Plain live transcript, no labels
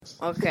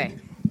Okay.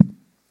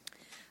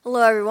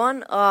 Hello,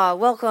 everyone.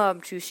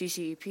 Welcome to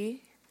CCEP.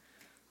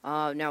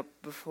 Now,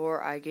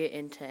 before I get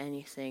into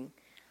anything,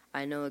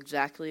 I know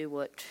exactly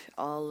what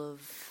all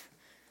of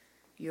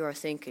you are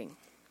thinking.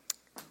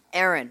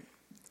 Aaron,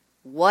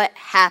 what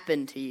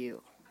happened to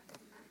you?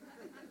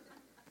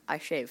 I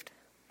shaved.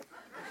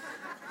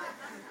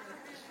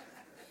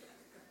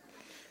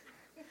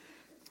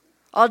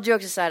 All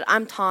jokes aside,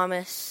 I'm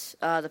Thomas,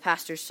 the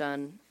pastor's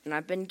son, and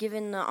I've been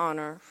given the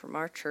honor from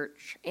our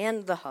church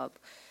and the Hub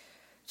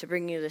to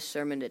bring you this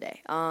sermon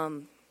today. I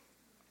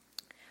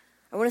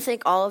want to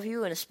thank all of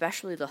you, and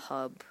especially the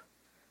Hub,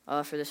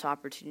 for this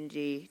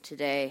opportunity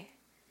today.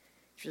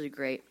 It's really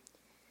great.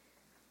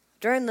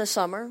 During the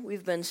summer,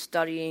 we've been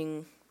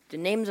studying the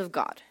names of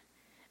God,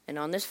 and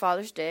on this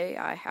Father's Day,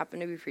 I happen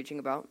to be preaching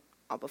about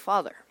Abba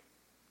Father.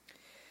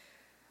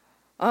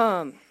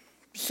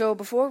 So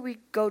before we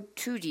go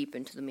too deep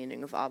into the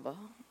meaning of Abba,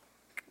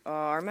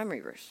 our memory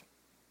verse.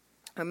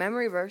 Our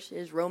memory verse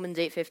is Romans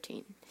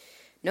 8:15.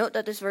 Note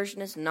that this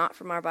version is not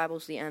from our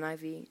Bibles, the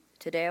NIV.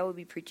 Today I will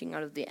be preaching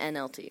out of the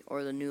NLT,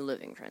 or the New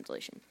Living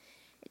Translation.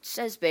 It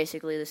says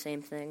basically the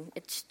same thing.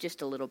 It's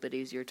just a little bit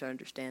easier to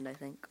understand, I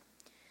think.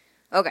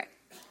 Okay,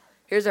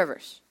 here's our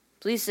verse.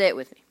 Please say it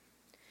with me.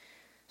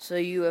 So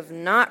you have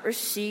not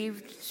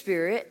received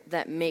spirit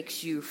that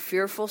makes you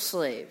fearful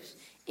slaves.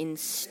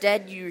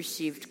 Instead, you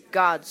received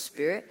God's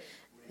Spirit,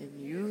 and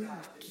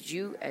used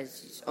you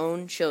as his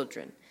own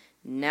children.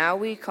 Now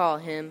we call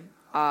him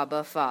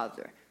Abba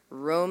Father.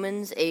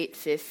 Romans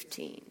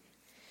 8:15.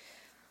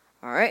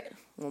 All right,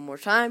 one more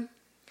time.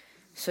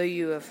 So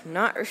you have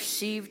not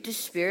received a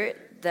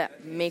spirit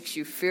that makes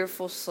you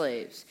fearful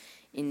slaves.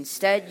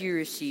 Instead, you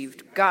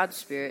received God's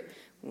Spirit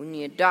when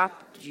he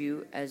adopted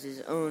you as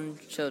his own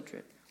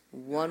children.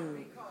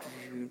 One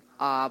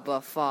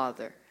Abba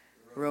Father.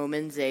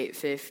 Romans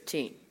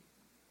 8:15.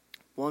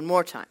 One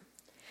more time.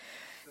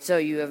 So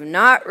you have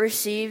not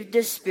received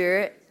the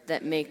spirit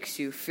that makes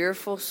you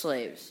fearful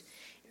slaves.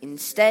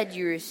 Instead,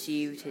 you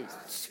received his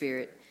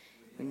Spirit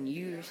when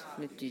he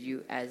adopted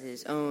you as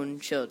his own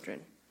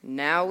children.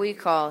 Now we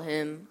call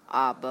him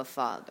Abba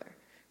Father.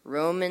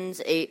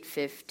 Romans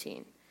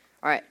 8:15.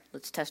 All right,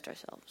 let's test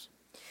ourselves.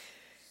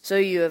 So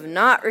you have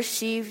not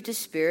received a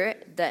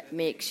spirit that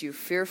makes you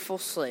fearful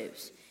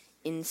slaves.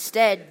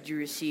 Instead, you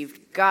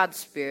received God's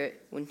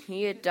Spirit when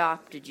he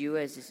adopted you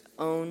as his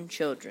own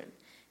children.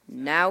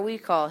 Now we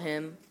call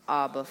him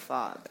Abba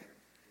Father.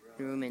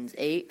 Romans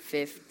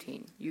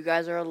 8:15. You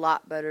guys are a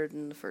lot better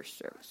than the first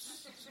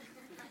service.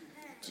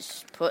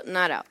 Just putting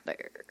that out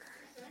there.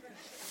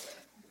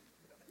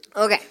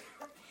 Okay.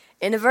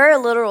 In a very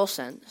literal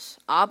sense,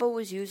 Abba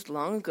was used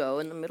long ago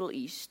in the Middle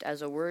East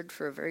as a word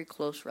for a very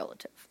close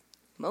relative,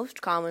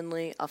 most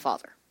commonly a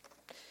father.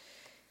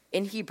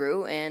 In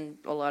Hebrew and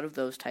a lot of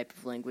those type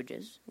of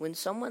languages, when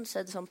someone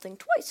said something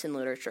twice in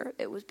literature,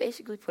 it was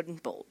basically put in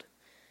bold.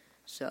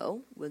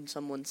 So, when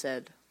someone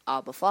said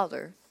Abba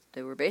Father,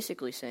 they were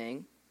basically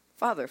saying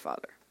Father,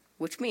 Father,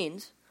 which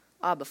means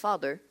Abba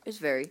Father is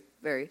very,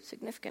 very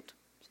significant.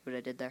 See what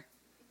I did there?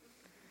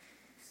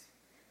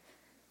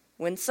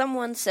 When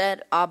someone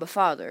said Abba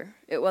Father,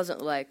 it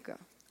wasn't like,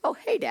 oh,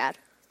 hey, Dad.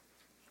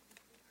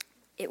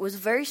 It was a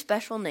very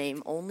special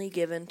name only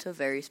given to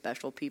very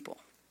special people.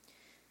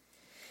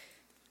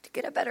 To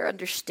get a better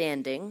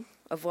understanding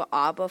of what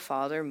Abba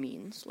Father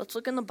means, let's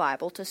look in the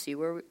Bible to see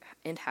where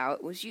and how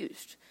it was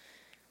used.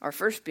 Our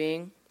first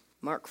being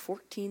Mark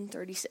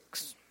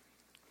 14:36.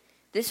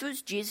 This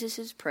was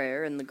Jesus'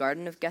 prayer in the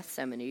Garden of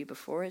Gethsemane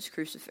before his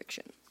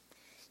crucifixion.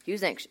 He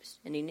was anxious,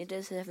 and he needed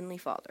his heavenly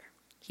Father.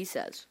 He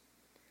says,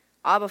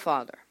 Abba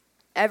Father,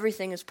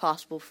 everything is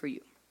possible for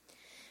you.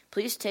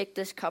 Please take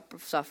this cup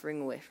of suffering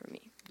away from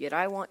me, yet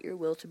I want your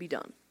will to be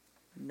done,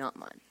 not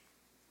mine.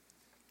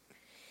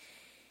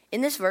 In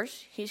this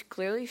verse, he's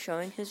clearly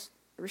showing his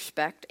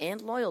respect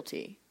and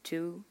loyalty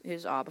to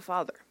his Abba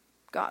Father,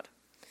 God.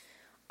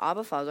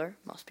 Abba Father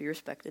must be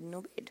respected and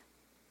obeyed.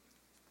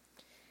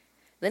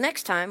 The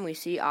next time we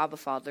see Abba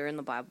Father in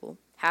the Bible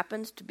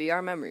happens to be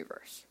our memory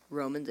verse,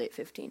 Romans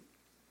 8:15.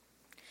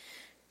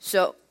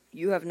 So,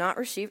 you have not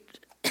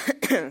received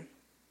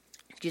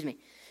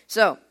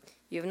So,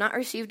 you have not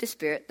received a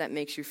spirit that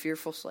makes you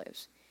fearful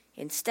slaves.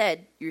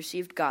 Instead, you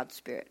received God's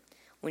Spirit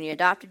when he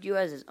adopted you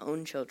as his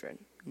own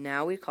children.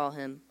 Now we call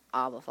him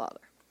Abba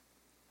Father.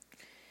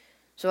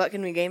 So what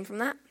can we gain from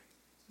that?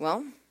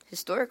 Well,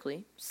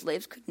 historically,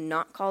 slaves could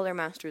not call their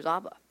masters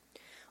Abba.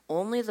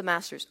 Only the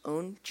master's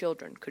own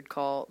children could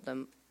call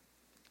them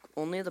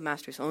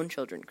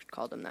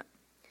that.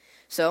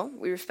 So,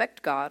 we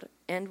respect God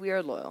and we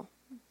are loyal,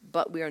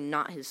 but we are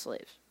not his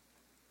slaves.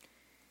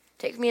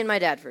 Take me and my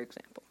dad, for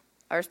example.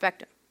 I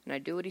respect him, and I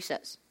do what he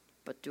says.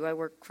 But do I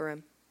work for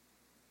him?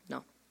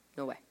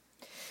 No way.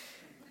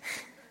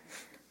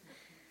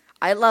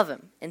 I love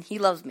him, and he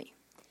loves me.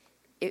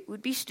 It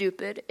would be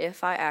stupid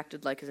if I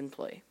acted like his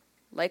employee.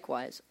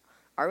 Likewise,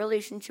 our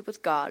relationship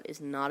with God is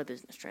not a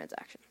business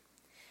transaction.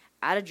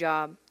 At a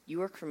job, you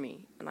work for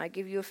me, and I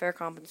give you a fair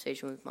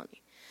compensation with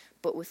money.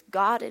 But with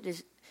God, it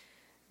is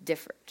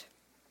different.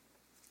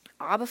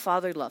 Abba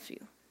Father loves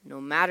you,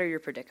 no matter your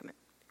predicament.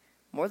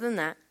 More than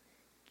that,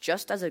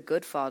 just as a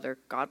good father,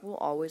 God will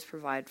always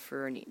provide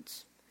for our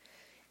needs.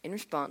 In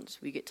response,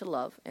 we get to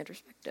love and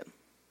respect him.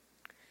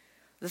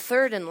 The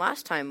third and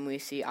last time we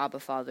see Abba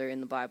Father in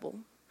the Bible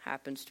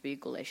happens to be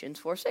Galatians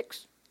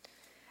 4:6.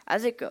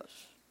 As it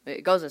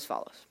goes as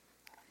follows.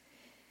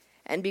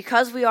 And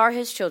because we are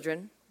his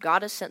children,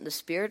 God has sent the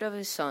Spirit of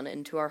his Son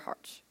into our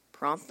hearts,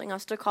 prompting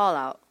us to call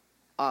out,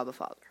 Abba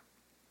Father.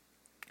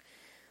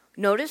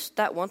 Notice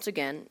that once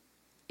again,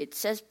 it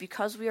says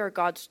because we are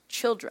God's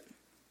children,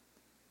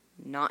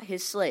 not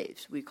his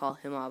slaves, we call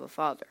him Abba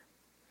Father.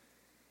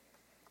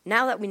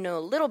 Now that we know a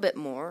little bit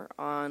more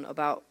on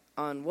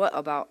what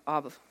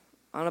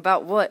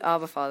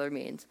Abba Father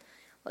means,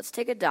 let's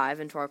take a dive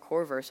into our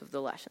core verse of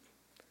the lesson,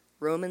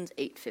 Romans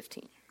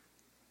 8:15.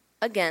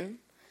 Again,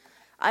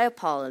 I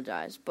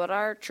apologize, but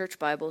our church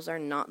Bibles are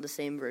not the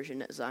same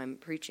version as I'm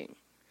preaching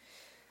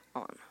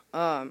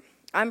on.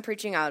 I'm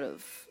preaching out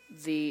of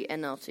the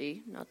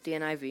NLT, not the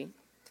NIV.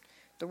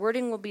 The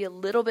wording will be a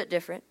little bit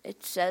different.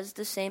 It says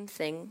the same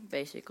thing,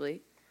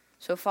 basically.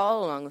 So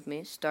follow along with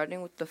me,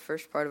 starting with the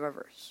first part of our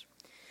verse.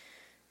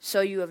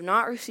 So you have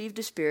not received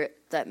a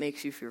spirit that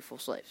makes you fearful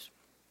slaves.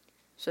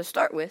 So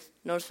start with,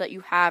 notice that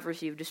you have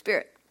received a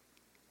spirit.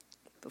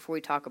 Before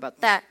we talk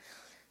about that,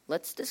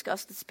 let's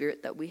discuss the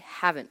spirit that we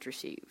haven't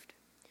received.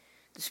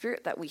 The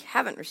spirit that we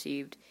haven't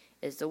received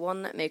is the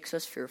one that makes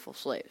us fearful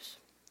slaves.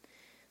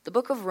 The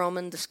book of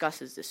Romans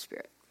discusses this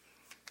spirit.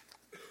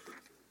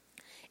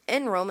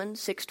 In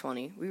Romans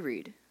 6:20, we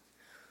read,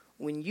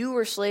 when you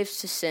were slaves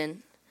to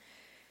sin,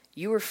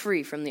 you were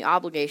free from the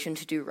obligation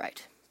to do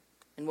right.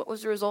 And what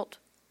was the result?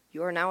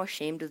 You are now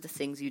ashamed of the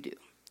things you do,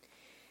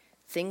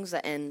 things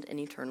that end in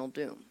eternal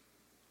doom.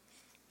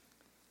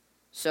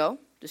 So,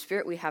 the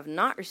spirit we have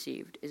not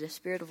received is a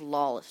spirit of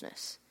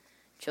lawlessness.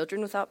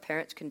 Children without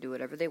parents can do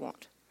whatever they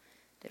want.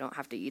 They don't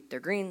have to eat their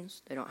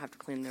greens, they don't have to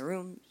clean their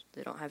rooms,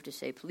 they don't have to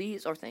say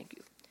please or thank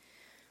you.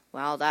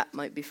 Well, that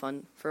might be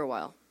fun for a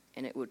while,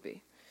 and it would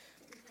be.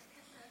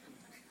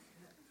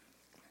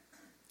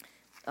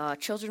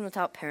 Children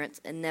without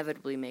parents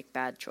inevitably make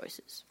bad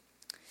choices.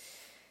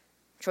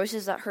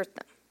 Choices that hurt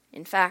them.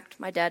 In fact,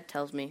 my dad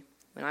tells me,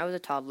 when I was a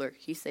toddler,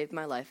 he saved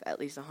my life at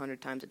least 100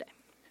 times a day.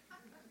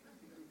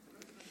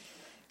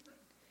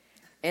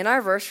 In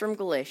our verse from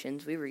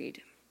Galatians, we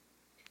read,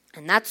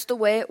 and that's the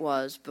way it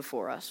was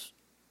before us.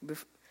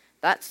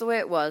 That's the way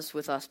it was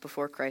with us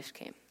before Christ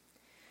came.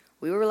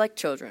 We were like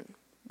children.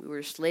 We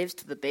were slaves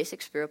to the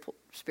basic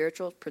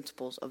spiritual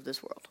principles of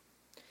this world.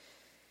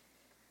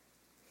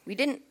 We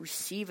didn't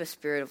receive a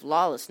spirit of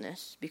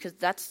lawlessness because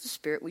that's the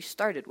spirit we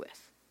started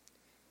with.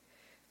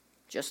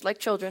 Just like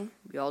children,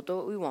 we all do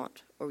what we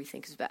want or we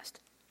think is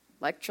best.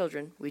 Like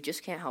children, we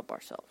just can't help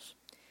ourselves.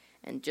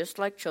 And just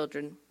like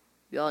children,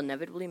 we all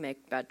inevitably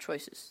make bad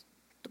choices.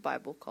 The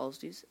Bible calls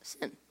these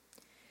sin.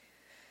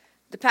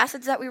 The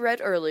passage that we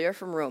read earlier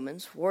from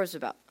Romans warns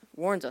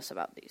us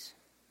about these.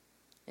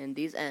 And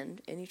these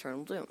end in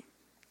eternal doom.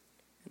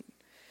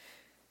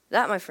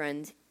 That, my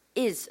friends,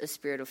 is a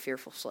spirit of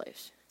fearful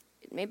slaves.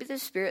 It may be the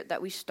spirit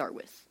that we start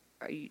with.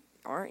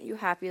 Aren't you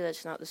happy that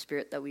it's not the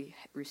spirit that we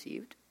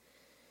received?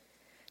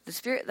 The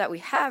spirit that we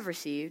have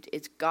received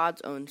is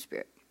God's own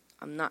spirit.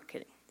 I'm not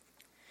kidding.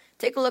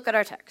 Take a look at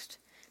our text,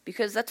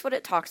 because that's what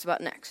it talks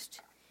about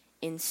next.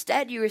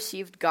 Instead, you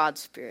received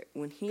God's spirit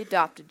when he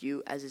adopted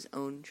you as his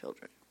own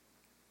children.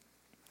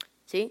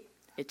 See?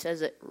 It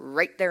says it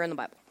right there in the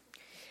Bible.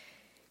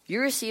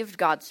 You received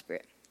God's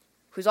spirit,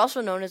 who's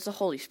also known as the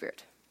Holy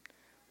Spirit.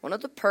 One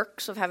of the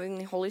perks of having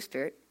the Holy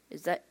Spirit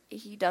is that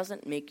he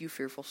doesn't make you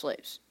fearful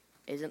slaves.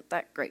 Isn't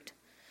that great?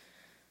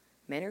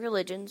 Many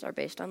religions are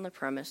based on the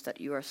premise that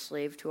you are a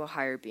slave to a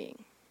higher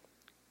being.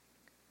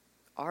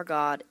 Our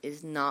God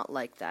is not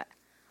like that.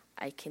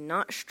 I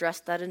cannot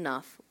stress that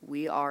enough.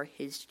 We are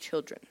his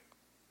children.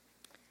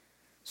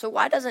 So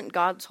why doesn't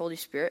God's Holy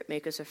Spirit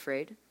make us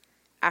afraid?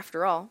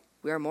 After all,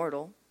 we are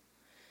mortal.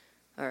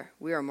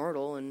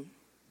 And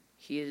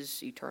he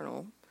is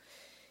eternal.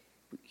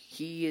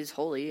 He is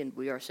holy and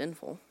we are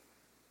sinful.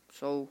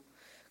 So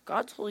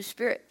God's Holy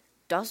Spirit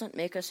doesn't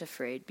make us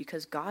afraid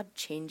because God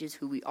changes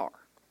who we are.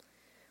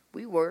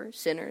 We were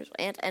sinners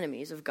and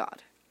enemies of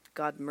God.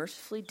 God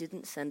mercifully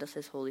didn't send us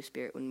his Holy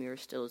Spirit when we were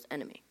still his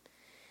enemy.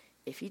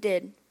 If he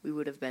did, we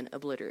would have been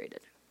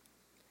obliterated.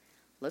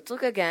 Let's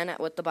look again at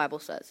what the Bible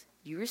says.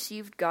 You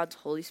received God's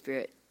Holy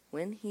Spirit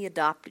when he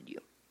adopted you.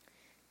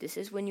 This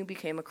is when you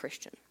became a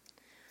Christian.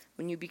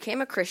 When you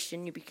became a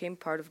Christian, you became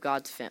part of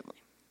God's family.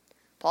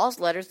 Paul's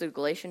letters to the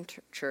Galatian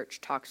church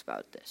talks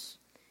about this.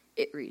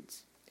 It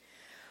reads,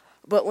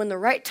 but when the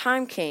right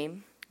time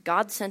came,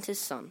 God sent his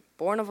Son,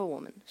 born of a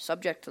woman,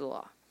 subject to the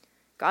law.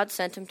 God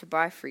sent him to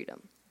buy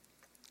freedom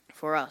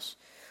for us,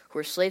 who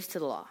were slaves to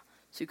the law,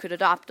 so he could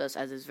adopt us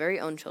as his very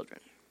own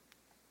children.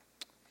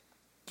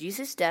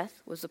 Jesus'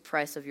 death was the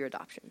price of your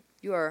adoption.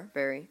 You are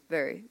very,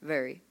 very,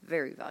 very,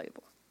 very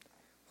valuable.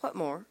 What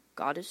more?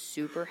 God is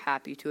super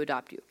happy to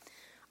adopt you.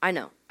 I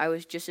know, I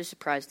was just as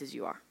surprised as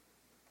you are.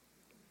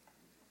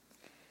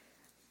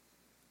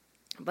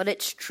 But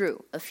it's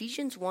true.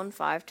 Ephesians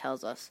 1:5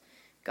 tells us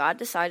God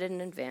decided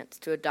in advance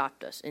to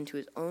adopt us into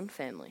his own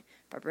family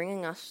by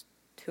bringing us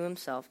to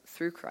himself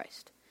through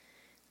Christ.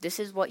 This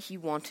is what he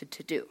wanted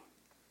to do,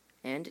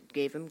 and it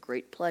gave him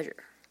great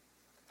pleasure.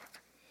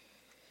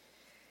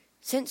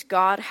 Since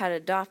God had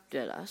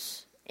adopted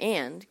us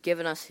and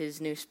given us his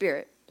new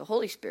Spirit, the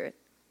Holy Spirit,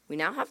 we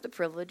now have the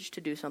privilege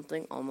to do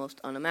something almost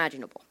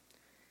unimaginable.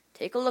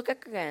 Take a look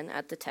again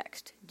at the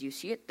text. Do you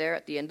see it there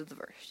at the end of the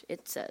verse?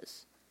 It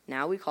says,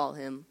 "Now we call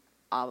him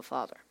Abba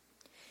Father."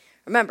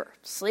 Remember,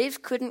 slaves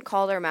couldn't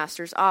call their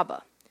masters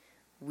Abba.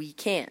 We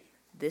can.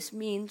 This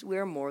means we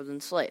are more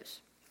than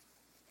slaves.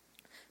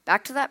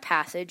 Back to that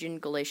passage in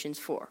Galatians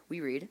 4, we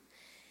read,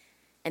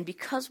 "And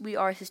because we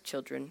are his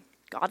children,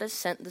 God has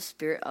sent the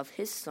Spirit of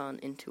his Son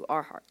into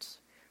our hearts,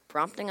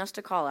 prompting us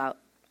to call out,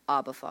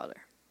 'Abba,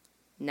 Father.'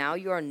 Now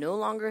you are no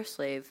longer a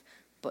slave,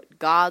 but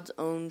God's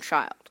own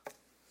child.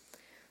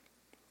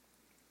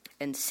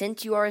 And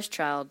since you are his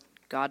child,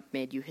 God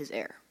made you his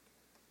heir."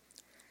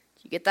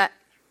 Do you get that?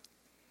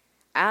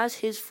 As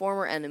his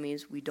former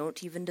enemies, we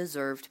don't even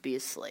deserve to be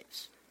his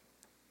slaves.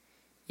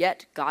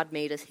 Yet God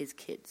made us his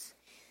kids.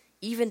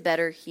 Even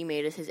better, he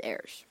made us his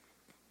heirs.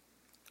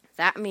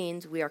 That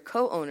means we are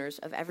co-owners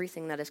of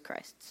everything that is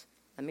Christ's.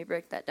 Let me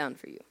break that down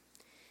for you.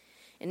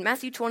 In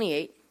Matthew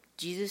 28,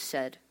 Jesus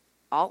said,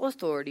 "All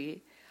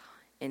authority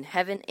in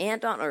heaven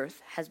and on earth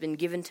has been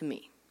given to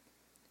me."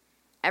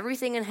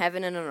 Everything in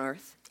heaven and on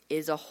earth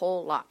is a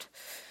whole lot.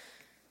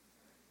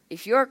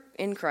 If you're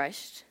in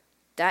Christ,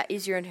 that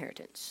is your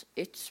inheritance.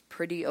 It's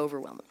pretty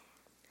overwhelming.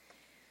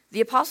 The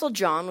Apostle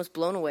John was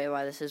blown away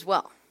by this as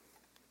well.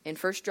 In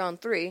 1 John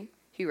 3,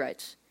 he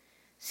writes,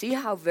 "See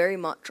how very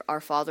much our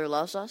Father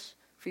loves us,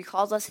 for he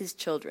calls us his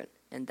children,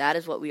 and that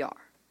is what we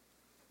are."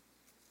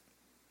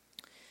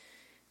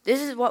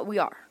 This is what we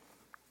are.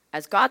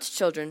 As God's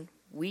children,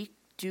 we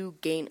do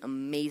gain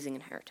amazing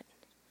inheritance.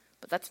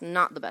 But that's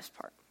not the best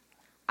part.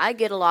 I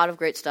get a lot of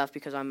great stuff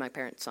because I'm my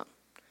parents' son.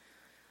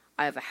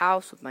 I have a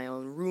house with my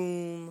own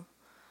room.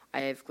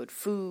 I have good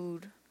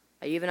food.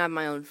 I even have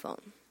my own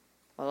phone.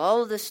 While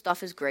all of this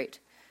stuff is great,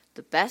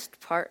 the best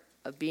part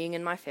of being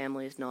in my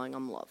family is knowing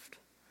I'm loved.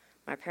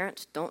 My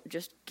parents don't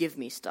just give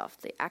me stuff.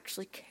 They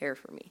actually care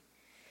for me.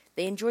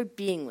 They enjoy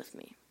being with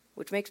me,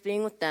 which makes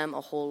being with them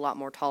a whole lot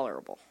more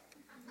tolerable.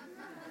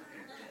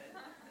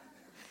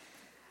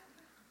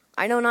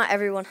 I know not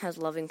everyone has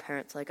loving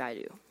parents like I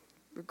do.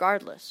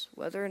 Regardless,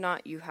 whether or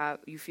not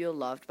you feel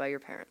loved by your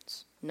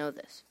parents, know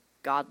this: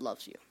 God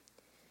loves you.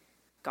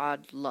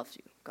 God loves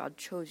you. God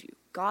chose you.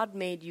 God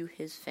made you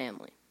his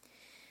family.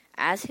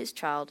 As his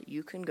child,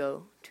 you can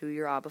go to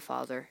your Abba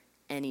Father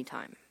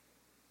anytime.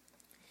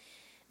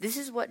 This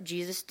is what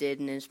Jesus did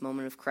in his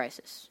moment of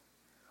crisis.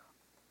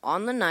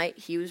 On the night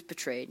he was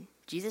betrayed,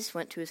 Jesus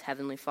went to his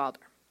heavenly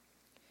Father.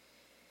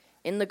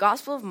 In the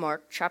Gospel of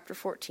Mark, chapter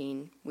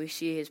 14, we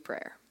see his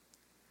prayer.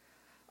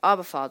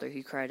 "Abba, Father,"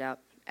 he cried out,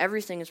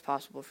 "everything is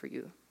possible for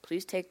you.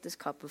 Please take this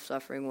cup of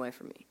suffering away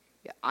from me.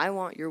 Yet I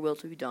want your will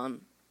to be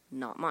done,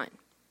 not mine."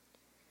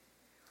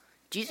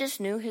 Jesus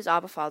knew his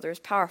Abba Father is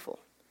powerful.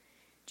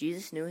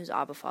 Jesus knew his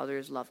Abba Father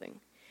is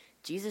loving.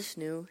 Jesus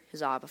knew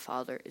his Abba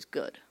Father is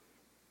good.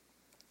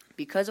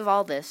 Because of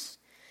all this,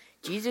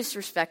 Jesus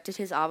respected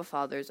his Abba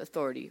Father's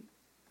authority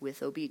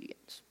with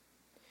obedience.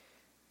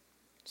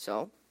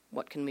 So,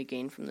 what can we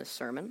gain from this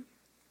sermon?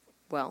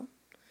 Well,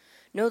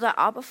 know that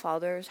Abba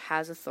Father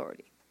has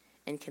authority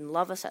and can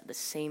love us at the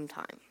same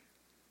time.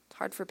 It's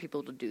hard for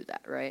people to do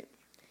that, right?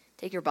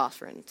 Take your boss,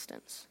 for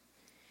instance.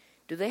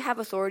 Do they have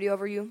authority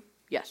over you?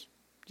 Yes.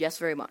 Yes,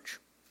 very much.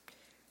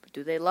 But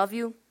do they love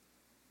you?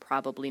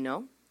 Probably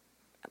no.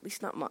 At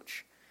least not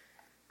much.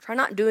 Try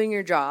not doing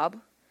your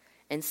job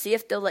and see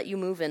if they'll let you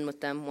move in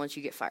with them once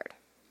you get fired.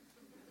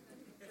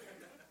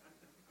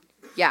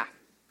 Yeah,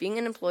 being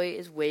an employee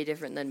is way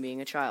different than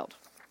being a child.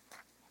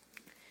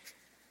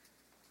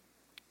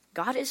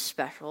 God is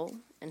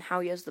special in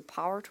how he has the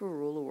power to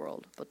rule the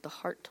world, but the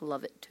heart to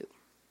love it too.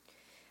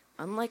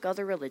 Unlike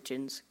other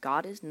religions,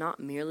 God is not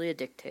merely a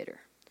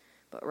dictator,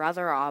 but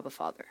rather our Abba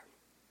Father.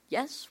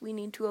 Yes, we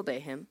need to obey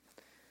him,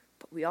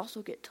 but we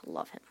also get to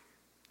love him.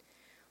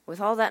 With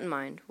all that in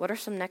mind, what are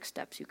some next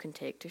steps you can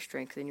take to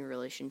strengthen your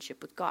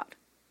relationship with God?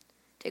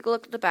 Take a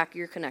look at the back of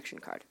your connection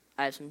card.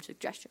 I have some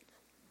suggestions.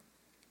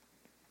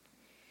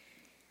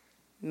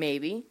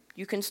 Maybe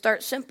you can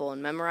start simple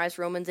and memorize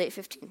Romans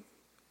 8:15.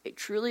 It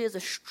truly is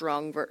a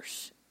strong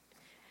verse,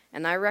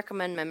 and I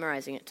recommend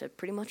memorizing it to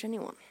pretty much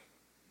anyone.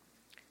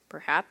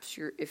 Perhaps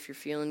if you're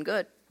feeling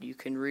good, you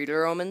can read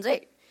Romans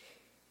 8.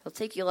 It'll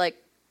take you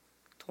like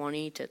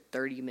 20 to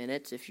 30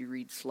 minutes if you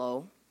read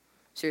slow.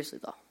 Seriously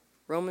though,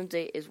 Romans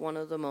 8 is one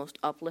of the most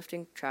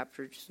uplifting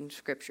chapters in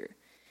Scripture.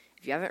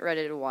 If you haven't read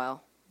it in a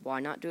while,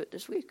 why not do it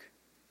this week?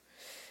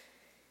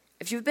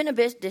 If you've been a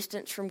bit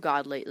distant from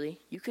God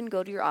lately, you can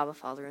go to your Abba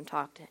Father and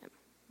talk to him.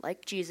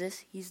 Like Jesus,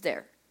 he's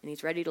there, and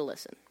he's ready to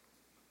listen.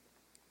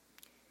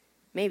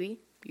 Maybe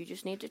you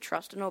just need to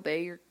trust and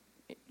obey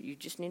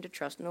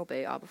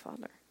Abba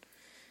Father.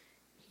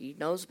 He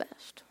knows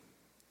best.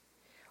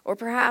 Or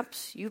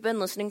perhaps you've been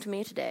listening to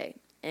me today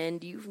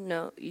and you've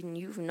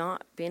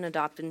not been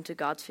adopted into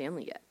God's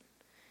family yet.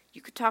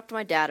 You could talk to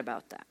my dad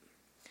about that.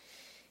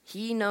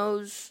 He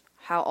knows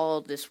how all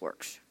of this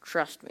works.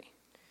 Trust me.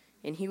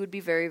 And he would be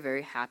very,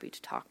 very happy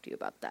to talk to you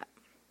about that.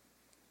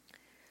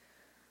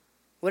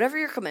 Whatever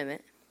your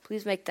commitment,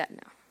 please make that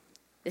now.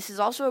 This is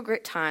also a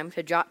great time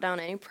to jot down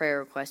any prayer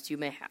requests you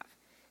may have.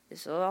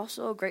 This is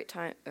also a great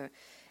time,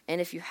 and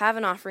if you have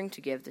an offering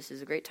to give, this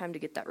is a great time to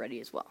get that ready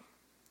as well.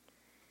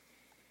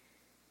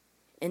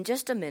 In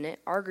just a minute,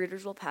 our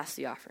greeters will pass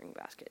the offering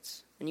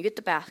baskets. When you get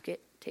the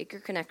basket, take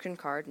your connection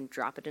card and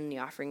drop it in the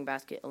offering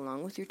basket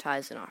along with your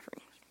tithes and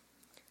offerings.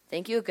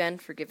 Thank you again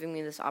for giving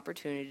me this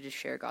opportunity to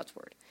share God's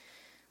Word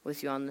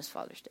with you on this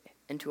Father's Day.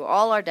 And to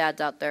all our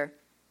dads out there,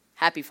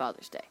 happy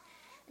Father's Day.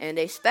 And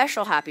a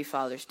special happy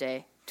Father's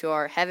Day to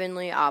our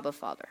heavenly Abba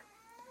Father.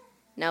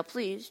 Now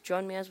please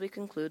join me as we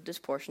conclude this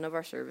portion of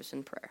our service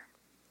in prayer.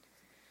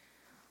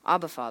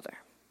 Abba Father,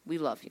 we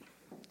love you.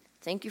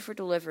 Thank you for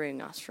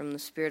delivering us from the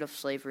spirit of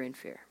slavery and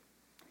fear.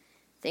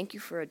 Thank you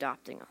for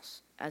adopting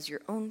us as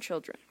your own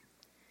children.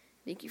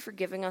 Thank you for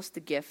giving us the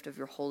gift of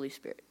your Holy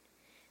Spirit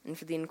and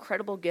for the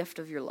incredible gift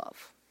of your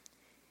love.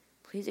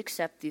 Please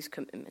accept these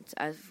commitments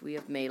as we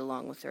have made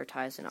along with our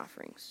tithes and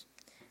offerings.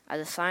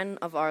 As a sign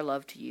of our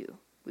love to you,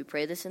 we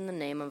pray this in the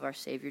name of our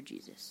Savior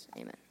Jesus.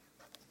 Amen.